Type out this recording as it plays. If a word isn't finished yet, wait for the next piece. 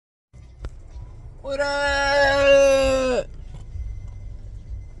What up?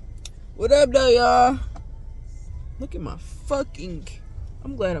 What up, though, y'all? Look at my fucking...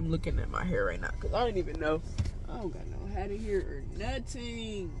 I'm glad I'm looking at my hair right now, because I don't even know. I don't got no hat in here or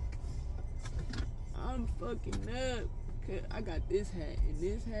nothing. I'm fucking up. I got this hat, and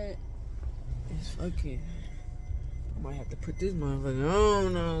this hat is fucking... I might have to put this motherfucker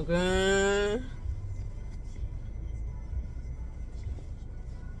on, okay?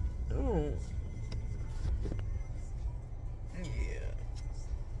 Oh. Yeah.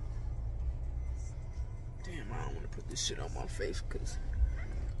 Damn, I don't want to put this shit on my face, because...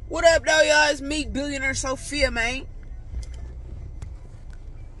 What up, though, y'all? It's me, Billionaire Sophia, man.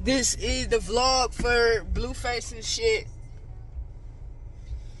 This is the vlog for Blueface and shit.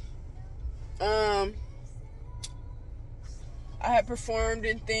 I had performed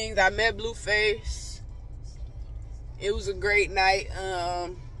in things. I met Blueface. It was a great night.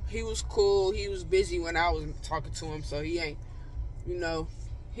 He was cool. He was busy when I was talking to him, so he ain't, you know,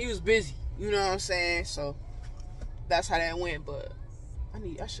 he was busy. You know what I'm saying? So that's how that went. But I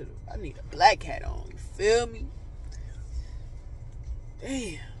need a black hat on. You feel me?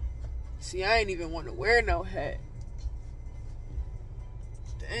 Damn. See, I ain't even want to wear no hat.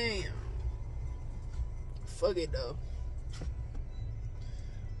 Damn. Fuck it though.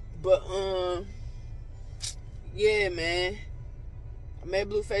 But yeah, man. I met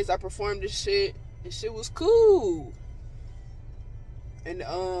Blueface. I performed this shit. And shit was cool. And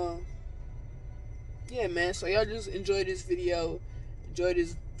yeah, man. So y'all just enjoy this video. Enjoy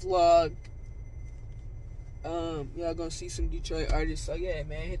this vlog. Y'all gonna see some Detroit artists. So yeah,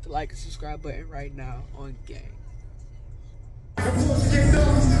 man, hit the like and subscribe button right now on Gang.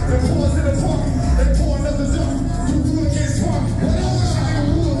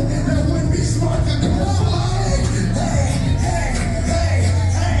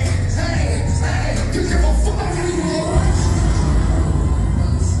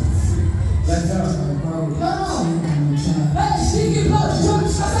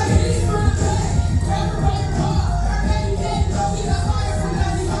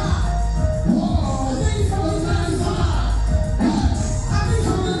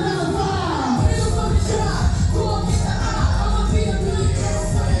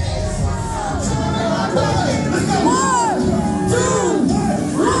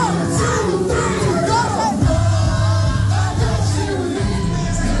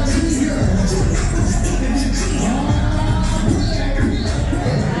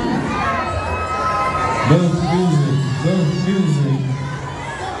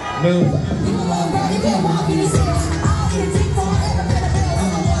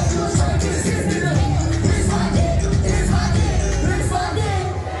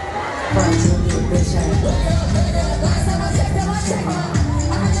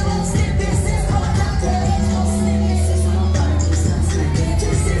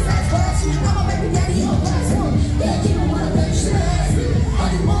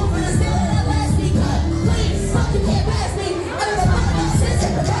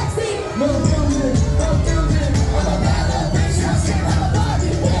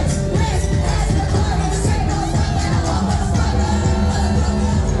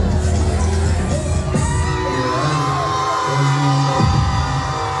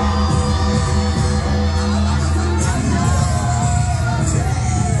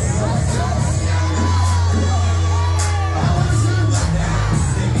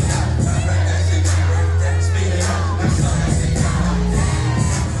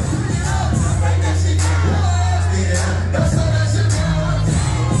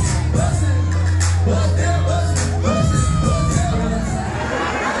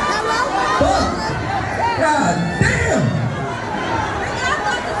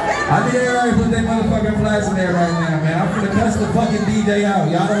 I need everybody to put that motherfucking flags in there right now, man. I'm finna cuss the fucking DJ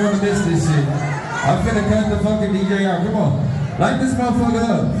out. Y'all don't wanna miss this shit. I'm finna cut the fucking DJ out. Come on. Light this motherfucker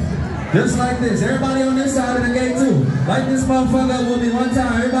up. Just like this. Everybody on this side of the gate too. Light this motherfucker up with me one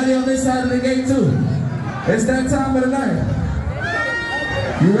time. Everybody on this side of the gate too. It's that time of the night.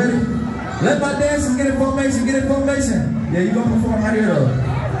 You ready? Let my dancers get in formation. Get in formation. Yeah, you gonna perform right here though.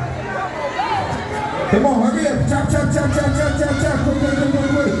 Come on, hurry up. Chop, chop, chop, chop, chop, chop, chop. Quick, quick, quick,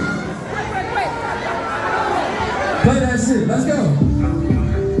 quick, quick. Play that shit. Let's go.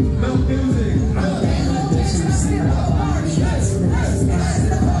 No music.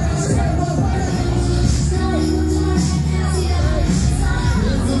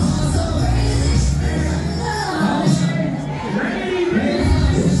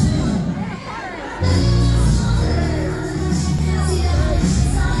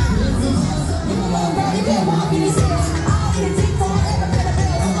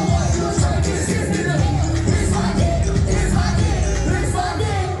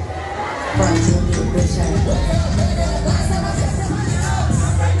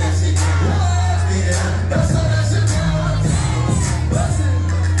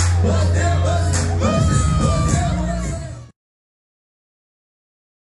 Well,